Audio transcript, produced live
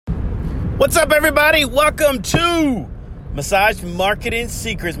What's up, everybody? Welcome to Massage Marketing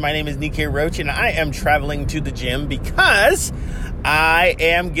Secrets. My name is Nikkei Roach, and I am traveling to the gym because I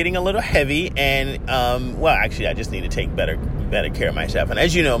am getting a little heavy, and actually, I just need to take better care of myself. And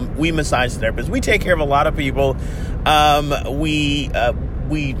as you know, we massage therapists, we take care of a lot of people. We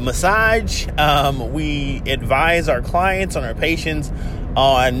massage, we advise our clients and our patients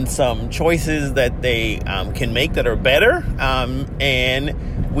on some choices that they can make that are better,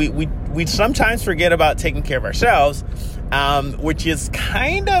 and we sometimes forget about taking care of ourselves, which is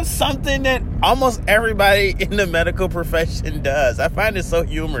kind of something that almost everybody in the medical profession does. I find it so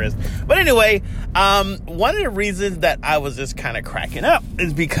humorous. But anyway, one of the reasons that I was just kind of cracking up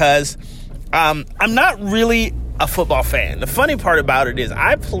is because I'm not really a football fan. The funny part about it is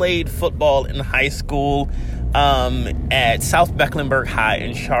I played football in high school at South Mecklenburg High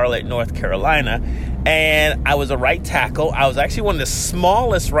in Charlotte, North Carolina, and I was a right tackle. I was actually one of the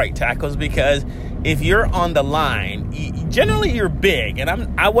smallest right tackles because if you're on the line, generally you're big, and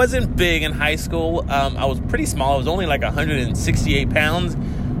I wasn't big in high school. I was pretty small. I was only like 168 pounds,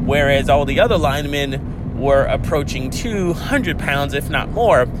 whereas all the other linemen were approaching 200 pounds, if not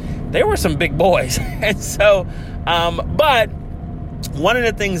more. They were some big boys. And so, but one of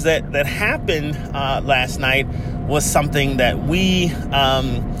the things that happened last night was something that we,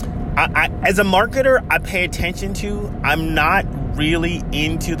 I as a marketer, I pay attention to. I'm not really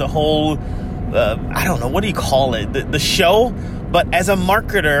into the whole, I don't know, what do you call it? The show. But as a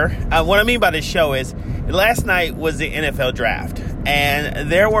marketer, what I mean by the show is last night was the NFL draft,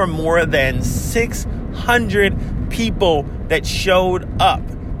 and there were more than 600 people that showed up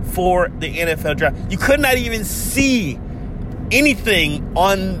for the NFL draft. You could not even see anything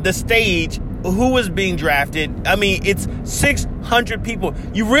on the stage who was being drafted. I mean, it's 600 people.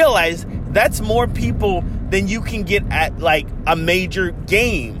 You realize that's more people than you can get at like a major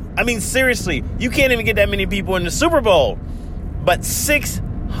game. I mean, seriously, you can't even get that many people in the Super Bowl. But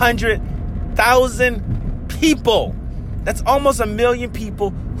 600,000 people. That's almost 1 million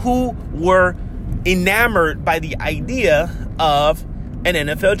people who were enamored by the idea of an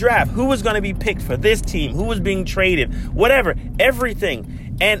NFL draft. Who was going to be picked for this team? Who was being traded? Whatever. Everything.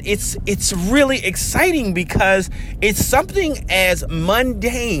 And it's really exciting because it's something as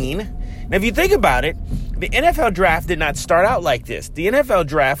mundane. Now, if you think about it, the NFL draft did not start out like this. The NFL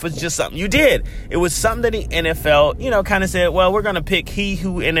draft was just something you did. It was something that the NFL, kind of said, well, we're going to pick he,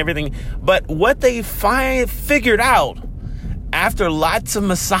 who, and everything. But what they figured out after lots of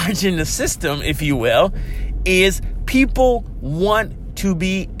massaging the system, if you will, is people want to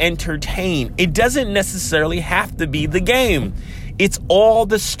be entertained. It doesn't necessarily have to be the game. It's all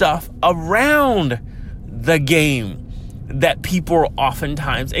the stuff around the game that people are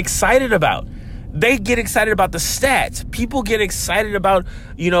oftentimes excited about. They get excited about the stats. People get excited about,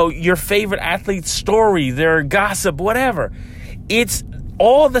 your favorite athlete's story, their gossip, whatever. It's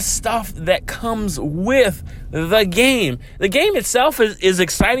all the stuff that comes with the game. The game itself is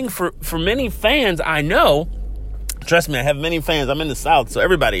exciting for many fans, I know. Trust me, I have many fans. I'm in the South, so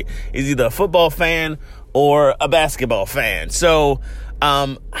everybody is either a football fan or a basketball fan. So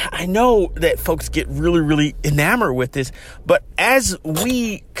I know that folks get really, really enamored with this. But as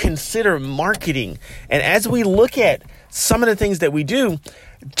we consider marketing and as we look at some of the things that we do,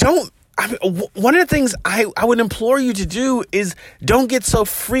 one of the things I would implore you to do is don't get so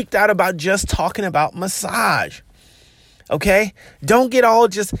freaked out about just talking about massage. Okay? Don't get all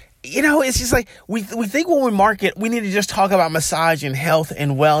just... it's just like we think when we market, we need to just talk about massage and health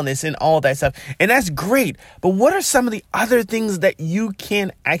and wellness and all that stuff. And that's great. But what are some of the other things that you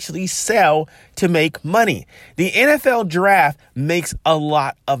can actually sell to make money? The NFL draft makes a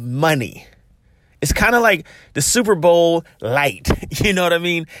lot of money. It's kind of like the Super Bowl light. You know what I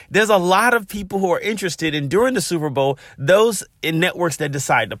mean? There's a lot of people who are interested in during the Super Bowl, those in networks that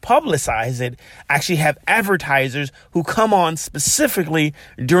decide to publicize it actually have advertisers who come on specifically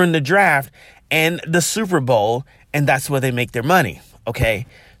during the draft and the Super Bowl, and that's where they make their money. Okay.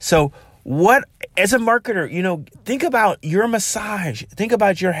 So what, as a marketer, think about your massage, think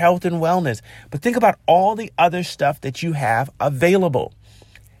about your health and wellness, but think about all the other stuff that you have available.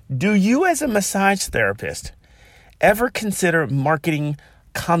 Do you, as a massage therapist, ever consider marketing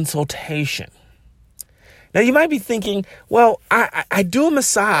consultation? Now, you might be thinking, well, I do a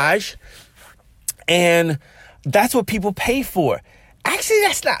massage and that's what people pay for. Actually,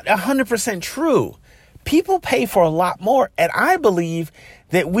 that's not 100% true. People pay for a lot more. And I believe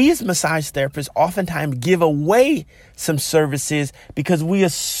that we as massage therapists oftentimes give away some services because we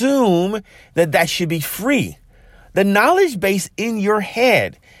assume that should be free. The knowledge base in your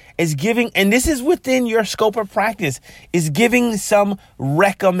head is giving, and this is within your scope of practice, is giving some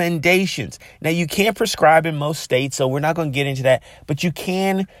recommendations. Now, you can't prescribe in most states, so we're not going to get into that, but you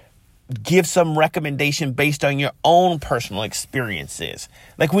can give some recommendation based on your own personal experiences.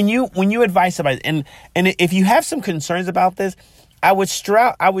 Like when you advise somebody, and if you have some concerns about this, I would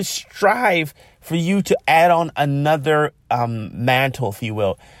strive for you to add on another mantle, if you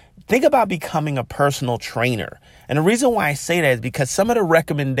will. Think about becoming a personal trainer. And the reason why I say that is because some of the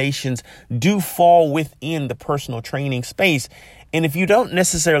recommendations do fall within the personal training space. And if you don't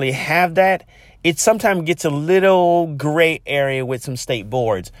necessarily have that, it sometimes gets a little gray area with some state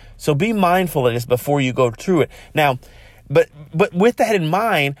boards. So be mindful of this before you go through it. Now, but with that in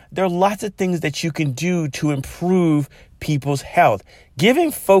mind, there are lots of things that you can do to improve people's health.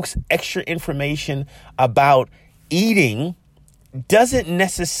 Giving folks extra information about eating doesn't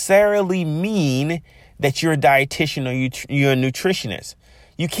necessarily mean that you're a dietitian or you're a nutritionist.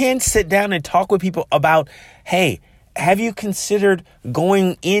 You can sit down and talk with people about, hey, have you considered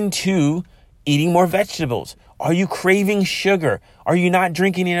going into eating more vegetables? Are you craving sugar? Are you not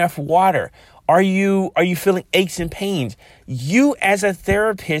drinking enough water? Are you feeling aches and pains? You as a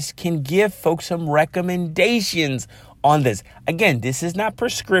therapist can give folks some recommendations on this. Again, this is not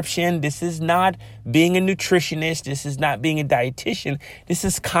prescription. This is not being a nutritionist. This is not being a dietitian. This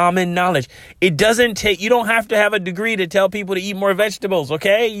is common knowledge. It doesn't take, you don't have to have a degree to tell people to eat more vegetables,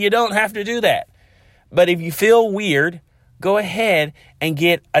 okay? You don't have to do that. But if you feel weird, go ahead and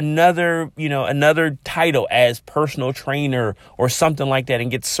get another title as personal trainer or something like that and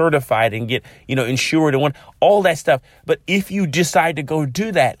get certified and get, insured and all that stuff. But if you decide to go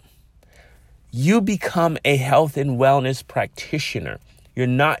do that, you become a health and wellness practitioner. You're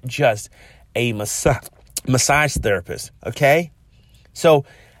not just a massage therapist, okay? So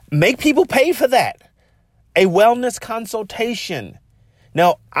make people pay for that. A wellness consultation.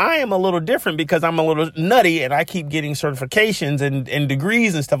 Now, I am a little different because I'm a little nutty and I keep getting certifications and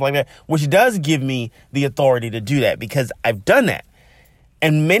degrees and stuff like that, which does give me the authority to do that because I've done that.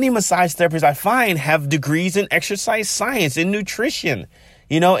 And many massage therapists I find have degrees in exercise science and nutrition,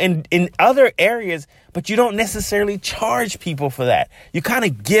 in other areas, but you don't necessarily charge people for that. You kind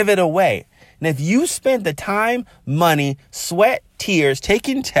of give it away. And if you spend the time, money, sweat, tears,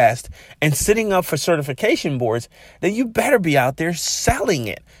 taking tests, and sitting up for certification boards, then you better be out there selling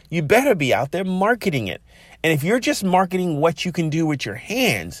it. You better be out there marketing it. And if you're just marketing what you can do with your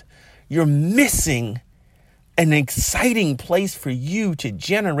hands, you're missing an exciting place for you to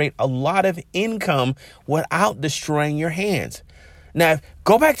generate a lot of income without destroying your hands. Now,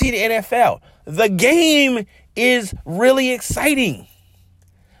 go back to the NFL. The game is really exciting.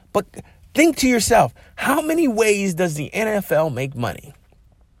 But think to yourself, how many ways does the NFL make money?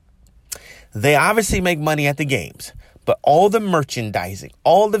 They obviously make money at the games, but all the merchandising,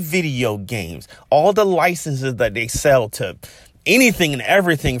 all the video games, all the licenses that they sell to anything and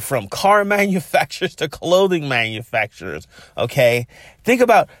everything from car manufacturers to clothing manufacturers. Okay. Think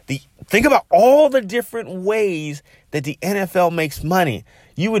about all the different ways that the NFL makes money.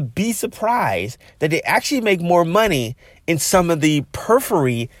 You would be surprised that they actually make more money in some of the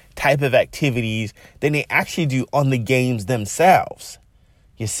periphery type of activities than they actually do on the games themselves.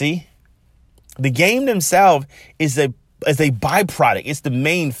 You see, the game themselves is a byproduct. It's the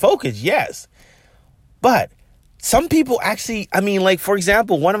main focus. Yes. But some people actually, for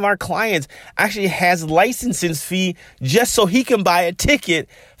example, one of our clients actually has licensing fee just so he can buy a ticket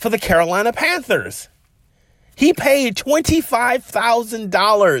for the Carolina Panthers. He paid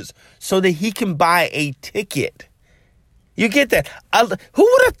 $25,000 so that he can buy a ticket. You get that? Who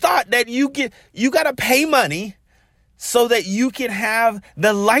would have thought that you got to pay money so that you can have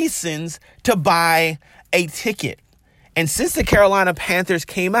the license to buy a ticket? And since the Carolina Panthers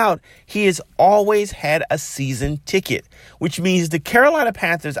came out, he has always had a season ticket, which means the Carolina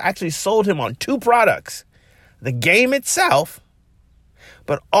Panthers actually sold him on two products, the game itself,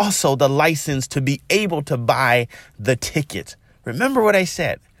 but also the license to be able to buy the ticket. Remember what I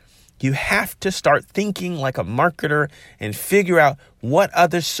said. You have to start thinking like a marketer and figure out what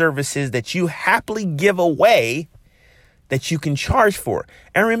other services that you happily give away that you can charge for.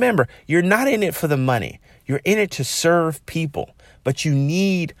 And remember, you're not in it for the money. You're in it to serve people, but you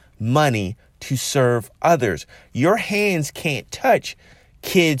need money to serve others. Your hands can't touch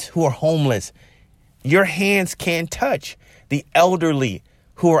kids who are homeless. Your hands can't touch the elderly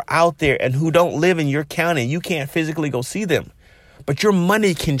who are out there and who don't live in your county. You can't physically go see them. But your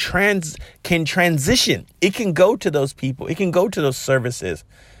money can transition. It can go to those people. It can go to those services.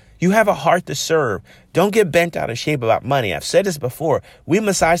 You have a heart to serve. Don't get bent out of shape about money. I've said this before. We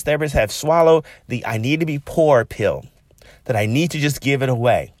massage therapists have swallowed the I need to be poor pill, that I need to just give it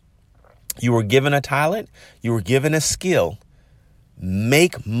away. You were given a talent. You were given a skill.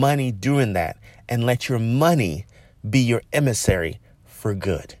 Make money doing that and let your money be your emissary for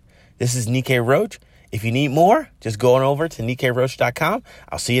good. This is Nikkei Roach. If you need more, just go on over to NikkeiRoach.com.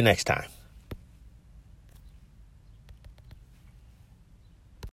 I'll see you next time.